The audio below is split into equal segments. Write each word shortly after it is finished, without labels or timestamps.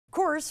Of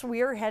course,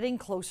 we are heading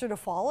closer to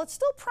fall. It's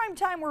still prime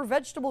time where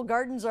vegetable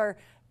gardens are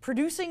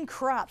producing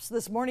crops.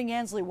 This morning,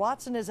 Ansley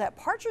Watson is at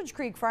Partridge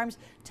Creek Farms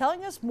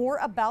telling us more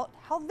about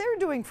how they're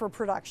doing for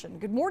production.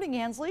 Good morning,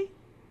 Ansley.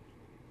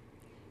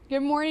 Good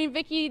morning,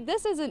 Vicki.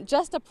 This isn't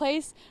just a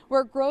place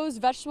where it grows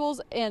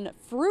vegetables and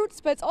fruits,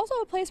 but it's also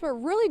a place where it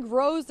really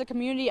grows the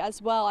community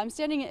as well. I'm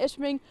standing in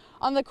Ishpeming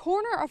on the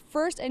corner of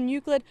First and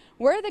Euclid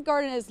where the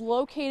garden is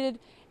located.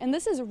 And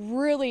this is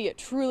really,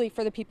 truly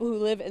for the people who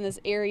live in this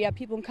area.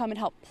 People can come and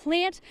help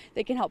plant,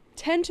 they can help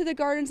tend to the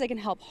gardens, they can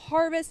help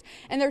harvest,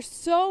 and there's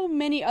so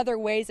many other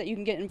ways that you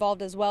can get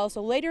involved as well.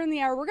 So later in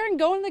the hour, we're gonna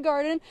go in the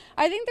garden.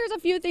 I think there's a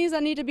few things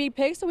that need to be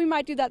picked, so we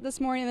might do that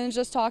this morning and then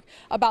just talk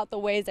about the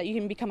ways that you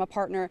can become a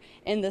partner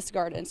in this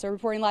garden. So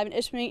reporting live in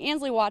Ishpeming,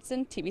 Ansley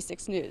Watson,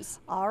 TV6 News.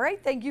 All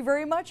right, thank you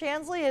very much,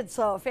 Ansley. It's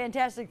a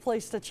fantastic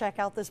place to check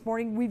out this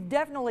morning. We've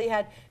definitely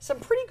had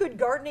some pretty good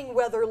gardening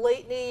weather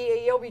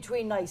lately,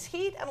 between nice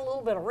heat and a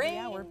little bit of rain.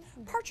 Yeah,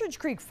 Partridge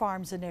Creek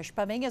Farms in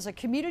Ishpeming is a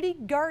community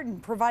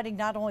garden providing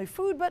not only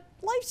food but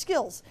life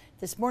skills.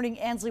 This morning,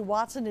 Ansley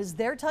Watson is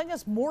there telling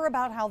us more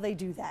about how they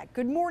do that.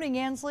 Good morning,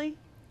 Ansley.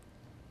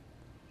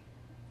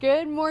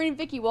 Good morning,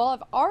 Vicki. Well,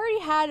 I've already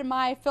had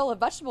my fill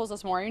of vegetables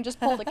this morning. Just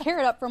pulled a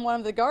carrot up from one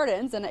of the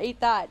gardens and ate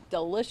that.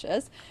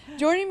 Delicious.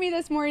 Joining me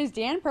this morning is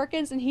Dan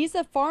Perkins, and he's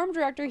the farm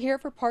director here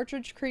for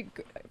Partridge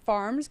Creek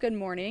Farms. Good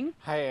morning.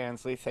 Hi,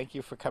 Ansley. Thank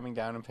you for coming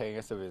down and paying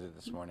us a visit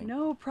this morning.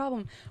 No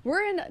problem.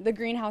 We're in the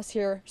greenhouse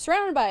here,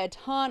 surrounded by a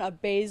ton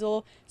of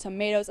basil,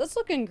 tomatoes. It's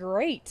looking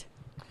great.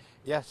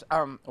 Yes.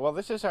 Well,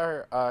 this is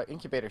our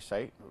incubator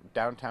site,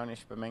 downtown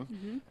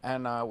Ishpeming,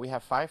 and we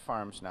have 5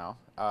 farms now.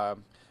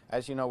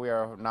 As you know, we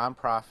are a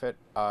nonprofit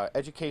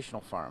educational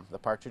farm, the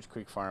Partridge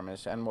Creek Farm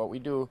is, and what we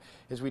do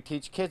is we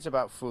teach kids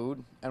about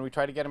food, and we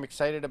try to get them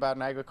excited about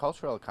an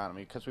agricultural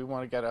economy because we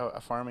want to get a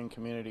farming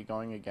community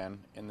going again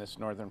in this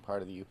northern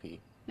part of the UP.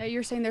 Now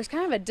you're saying there's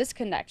kind of a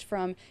disconnect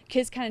from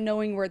kids kind of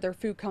knowing where their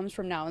food comes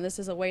from now, and this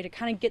is a way to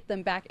kind of get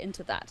them back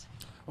into that.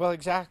 Well,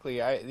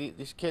 exactly.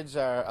 These kids,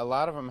 a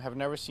lot of them have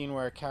never seen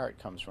where a carrot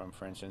comes from,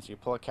 for instance. You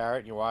pull a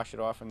carrot, you wash it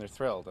off, and they're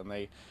thrilled. And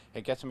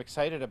it gets them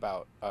excited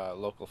about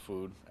local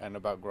food and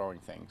about growing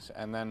things.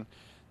 And then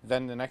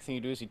the next thing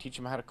you do is you teach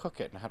them how to cook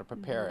it and how to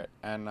prepare it.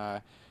 And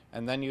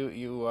then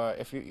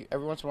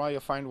every once in a while you'll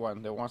find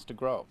one that wants to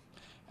grow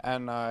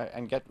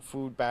and get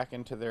food back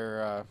into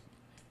their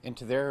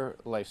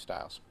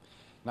lifestyles.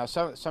 Now,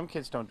 some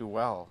kids don't do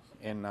well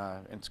in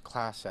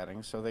class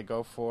settings, so they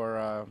go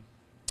for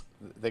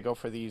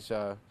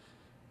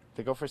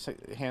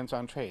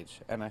hands-on trades,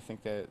 and I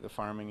think that the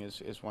farming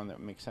is one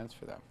that makes sense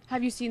for them.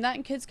 Have you seen that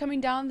in kids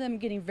coming down, them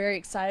getting very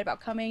excited about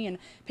coming and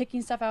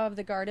picking stuff out of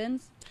the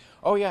gardens?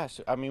 Oh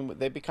yes, I mean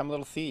they become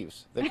little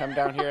thieves. They come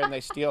down here and they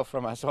steal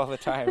from us all the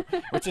time,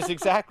 which is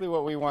exactly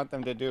what we want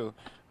them to do.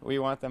 We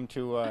want them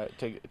to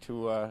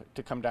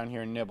come down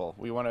here and nibble.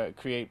 We want to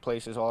create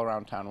places all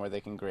around town where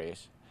they can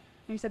graze.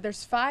 And you said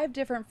there's 5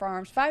 different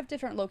farms, 5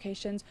 different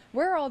locations.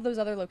 Where are all those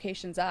other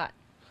locations at?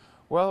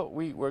 Well,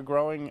 we're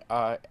growing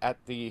at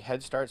the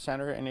Head Start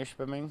Center in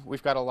Ishpeming.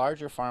 We've got a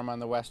larger farm on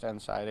the west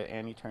end side at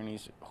Annie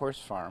Turney's horse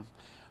farm.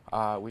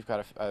 We've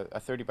got a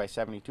 30 by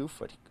 72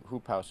 foot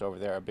hoop house over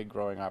there, a big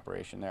growing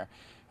operation there.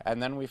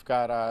 And then we've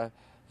got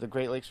the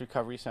Great Lakes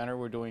Recovery Center.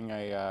 We're doing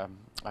a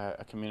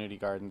community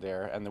garden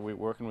there, and then we're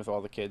working with all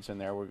the kids in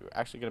there. We're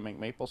actually going to make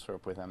maple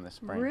syrup with them this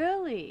spring.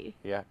 Really?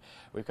 Yeah.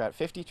 We've got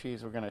 50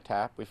 trees we're going to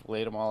tap. We've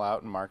laid them all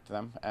out and marked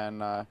them,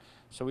 and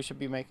so we should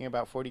be making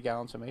about 40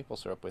 gallons of maple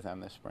syrup with them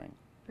this spring.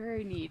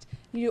 Very neat.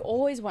 You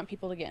always want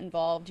people to get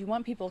involved. You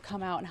want people to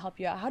come out and help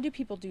you out. How do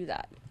people do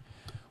that?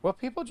 Well,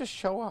 people just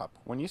show up.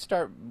 When you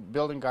start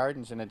building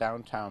gardens in a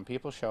downtown,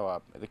 people show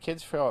up. The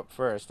kids show up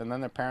first, and then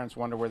their parents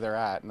wonder where they're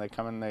at, and they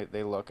come and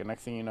they look, and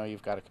next thing you know,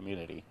 you've got a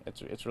community.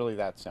 It's really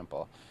that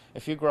simple.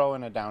 If you grow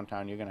in a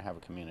downtown, you're going to have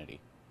a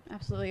community.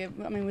 Absolutely.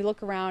 I mean, we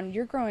look around,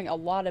 you're growing a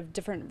lot of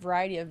different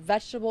variety of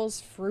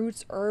vegetables,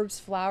 fruits, herbs,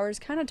 flowers.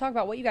 Kind of talk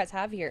about what you guys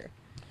have here.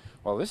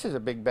 Well, this is a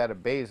big bed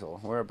of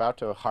basil. We're about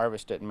to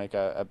harvest it and make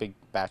a big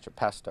batch of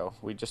pesto.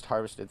 We just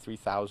harvested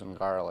 3,000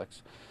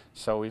 garlics.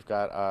 So we've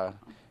got a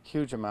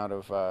huge amount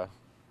of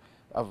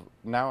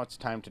now it's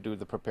time to do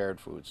the prepared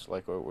foods.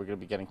 Like we're going to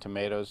be getting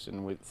tomatoes,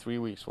 and with 3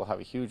 weeks we'll have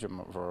a huge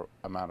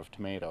amount of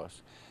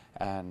tomatoes.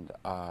 And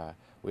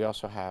we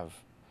also have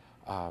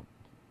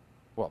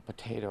well,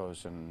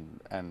 potatoes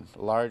and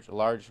large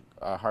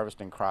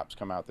harvesting crops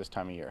come out this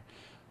time of year.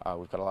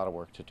 We've got a lot of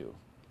work to do.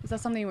 Is that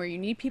something where you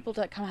need people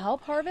to come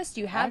help harvest?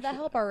 Do you have that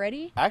help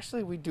already?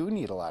 Actually, we do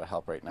need a lot of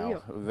help right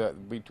now.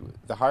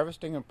 The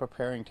harvesting and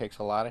preparing takes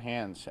a lot of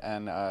hands,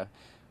 and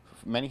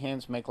many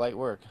hands make light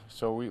work.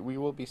 So we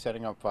will be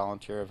setting up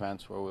volunteer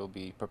events where we'll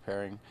be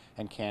preparing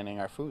and canning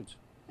our foods.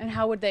 And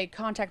how would they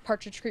contact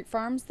Partridge Creek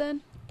Farms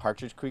then?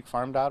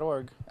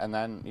 PartridgeCreekFarm.org, and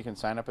then you can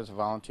sign up as a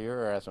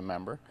volunteer or as a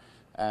member.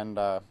 And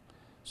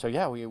so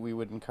yeah, we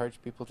would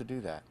encourage people to do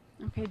that.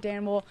 Okay,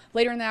 Dan, well,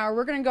 later in the hour,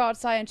 we're going to go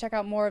outside and check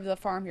out more of the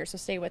farm here, so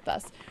stay with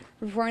us.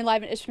 Reporting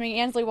live in Ishpeming,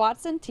 Ansley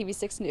Watson,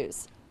 TV6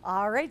 News.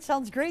 All right,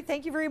 sounds great.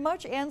 Thank you very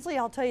much, Ansley.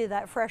 I'll tell you,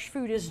 that fresh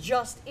food is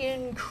just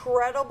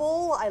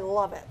incredible. I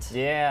love it.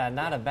 Yeah,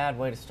 not a bad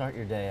way to start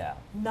your day out.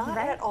 Not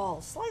at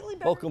all. Slightly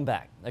better. Welcome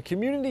back. A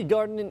community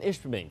garden in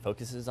Ishpeming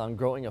focuses on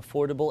growing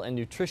affordable and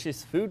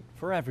nutritious food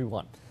for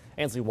everyone.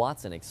 Ansley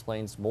Watson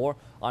explains more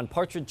on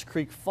Partridge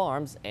Creek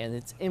Farms and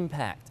its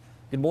impact.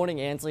 Good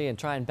morning, Ansley, and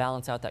try and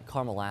balance out that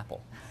caramel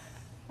apple.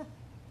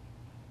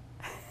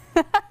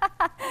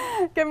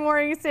 Good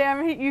morning,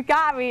 Sam. You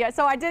got me.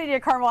 So I did eat a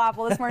caramel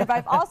apple this morning, but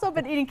I've also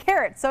been eating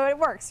carrots, so it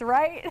works,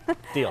 right?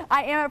 Deal.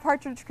 I am at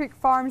Partridge Creek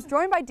Farms,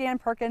 joined by Dan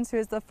Perkins, who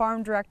is the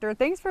farm director.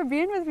 Thanks for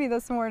being with me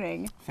this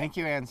morning. Thank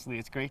you, Ansley.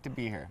 It's great to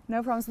be here.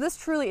 No problem. So this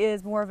truly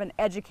is more of an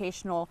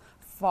educational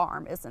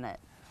farm, isn't it?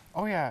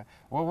 Oh, yeah.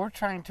 Well, we're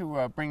trying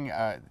to bring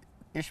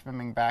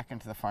Ishpeming back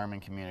into the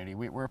farming community.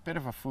 We're a bit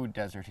of a food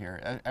desert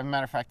here. As a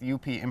matter of fact, the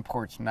UP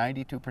imports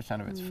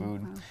 92% of its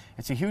food.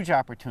 It's a huge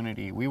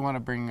opportunity. We want to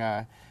bring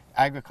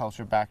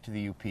agriculture back to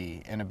the UP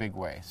in a big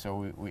way.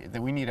 So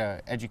we need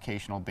an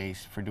educational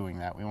base for doing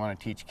that. We want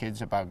to teach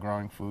kids about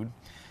growing food.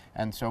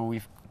 And so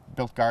we've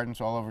built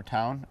gardens all over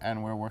town,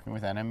 and we're working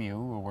with NMU,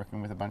 we're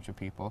working with a bunch of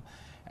people.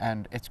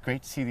 And it's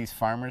great to see these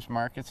farmers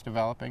markets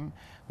developing.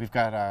 We've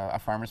got a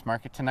farmers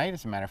market tonight,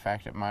 as a matter of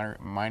fact, at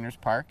Miners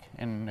Park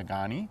in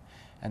Nagani.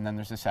 And then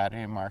there's the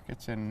Saturday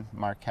markets in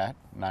Marquette,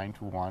 9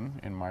 to 1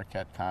 in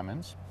Marquette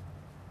Commons.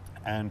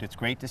 And it's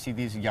great to see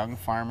these young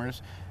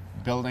farmers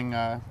building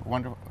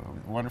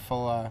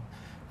wonderful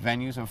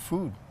venues of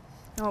food.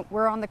 Oh,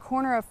 we're on the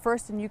corner of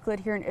First and Euclid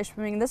here in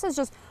Ishpeming. This is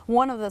just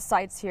one of the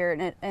sites here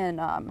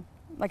in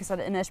like I said,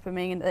 in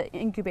Ishpeming, the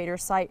incubator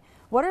site.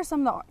 What are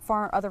some of the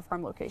other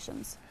farm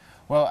locations?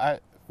 Well,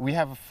 we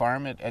have a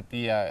farm at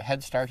the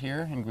Head Start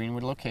here in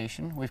Greenwood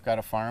location. We've got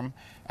a farm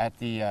at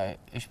the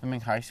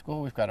Ishpeming High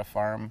School. We've got a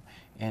farm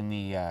in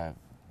the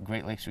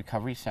Great Lakes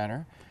Recovery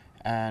Center.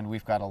 And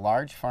we've got a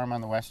large farm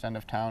on the west end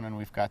of town, and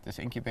we've got this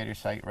incubator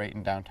site right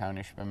in downtown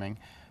Ishpeming.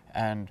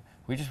 And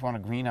we just want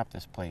to green up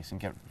this place and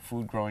get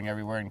food growing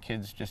everywhere and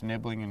kids just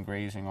nibbling and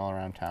grazing all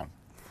around town.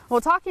 Well,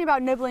 talking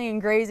about nibbling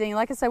and grazing,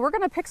 like I said, we're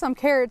going to pick some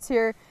carrots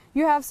here.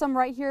 You have some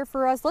right here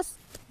for us. Let's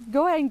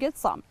go ahead and get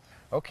some.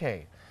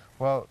 Okay,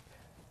 well,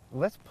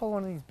 let's pull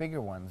one of these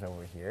bigger ones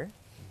over here.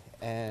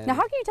 And now,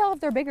 how can you tell if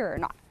they're bigger or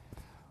not?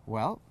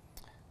 Well,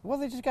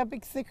 they just got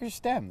big, thicker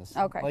stems.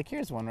 Okay. Like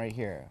here's one right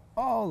here.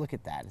 Oh, look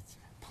at that. It's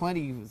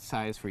plenty of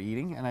size for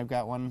eating. And I've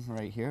got one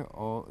right here.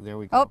 Oh, there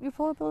we go. Oh, you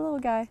pulled up a little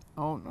guy.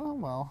 Oh, no,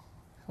 well,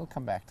 he'll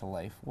come back to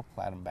life. We'll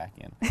plat him back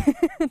in.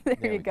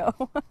 there you go.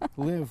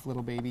 Live,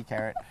 little baby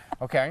carrot.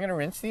 Okay, I'm going to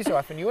rinse these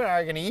off, and you and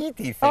I are going to eat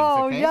these things,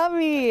 Oh, okay?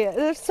 yummy.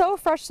 They're so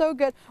fresh, so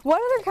good. What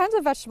other kinds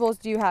of vegetables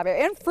do you have here?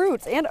 And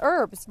fruits and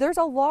herbs. There's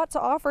a lot to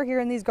offer here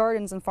in these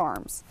gardens and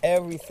farms.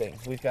 Everything.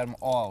 We've got them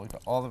all. We've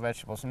got all the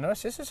vegetables. And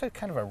notice this is a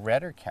kind of a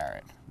redder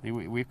carrot.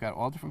 We've got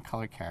all different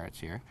colored carrots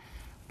here.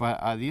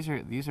 But these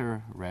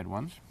are red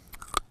ones.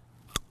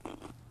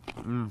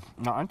 Now,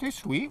 aren't they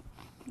sweet?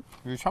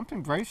 There's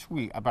something very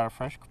sweet about a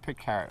fresh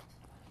picked carrot.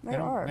 They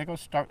are. They go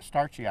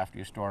starchy after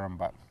you store them,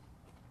 but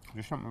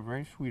there's something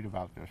very sweet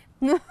about this.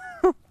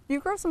 You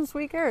grow some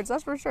sweet carrots,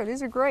 that's for sure.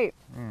 These are great.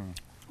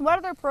 What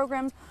other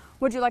programs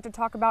would you like to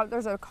talk about?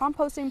 There's a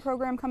composting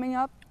program coming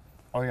up.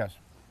 Oh, yes.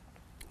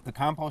 The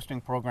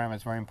composting program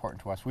is very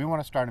important to us. We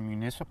want to start a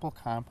municipal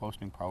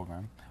composting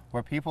program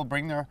where people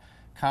bring their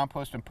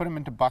compost and put them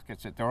into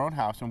buckets at their own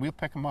house, and we'll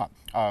pick them up.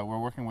 We're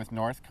working with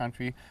North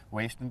Country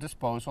Waste and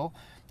Disposal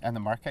and the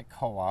Marquette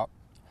Co-op,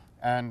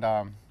 and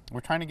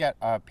we're trying to get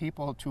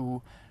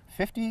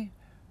 50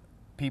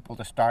 people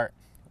to start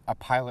a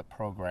pilot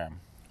program.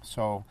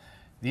 So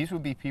these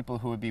would be people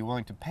who would be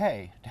willing to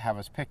pay to have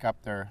us pick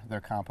up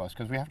their compost,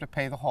 because we have to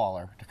pay the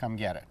hauler to come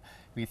get it.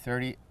 It'd be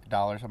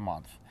 $30 a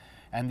month.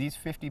 And these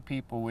 50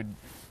 people would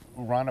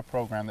run a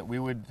program that we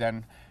would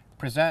then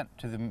present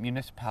to the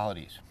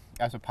municipalities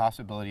as a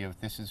possibility of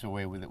this is a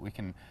way that we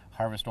can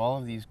harvest all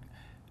of these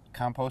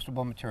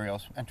compostable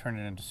materials and turn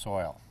it into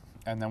soil.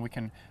 And then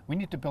we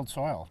need to build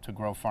soil to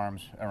grow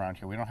farms around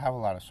here. We don't have a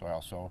lot of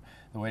soil, so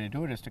the way to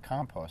do it is to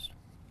compost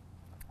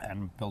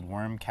and build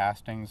worm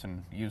castings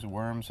and use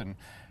worms and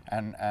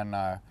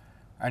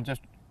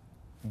just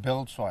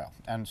build soil.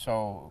 And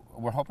so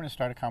we're hoping to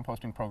start a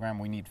composting program.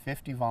 We need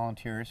 50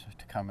 volunteers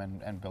to come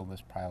and build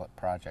this pilot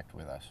project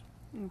with us.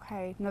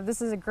 Okay, now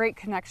this is a great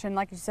connection,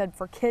 like you said,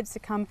 for kids to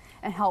come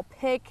and help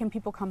pick. Can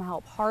people come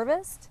help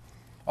harvest?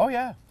 Oh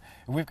yeah,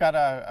 we've got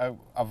a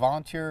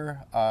volunteer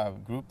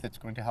group that's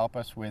going to help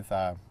us with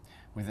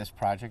this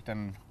project,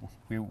 and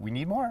we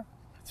need more.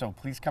 So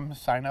please come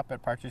sign up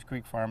at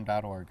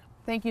partridgecreekfarm.org.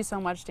 Thank you so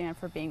much, Dan,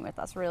 for being with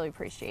us. Really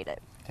appreciate it.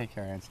 Take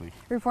care, Ansley.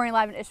 Reporting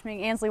live in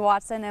Ishpeming, Ansley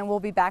Watson, and we'll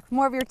be back with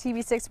more of your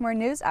TV6 More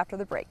news after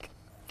the break.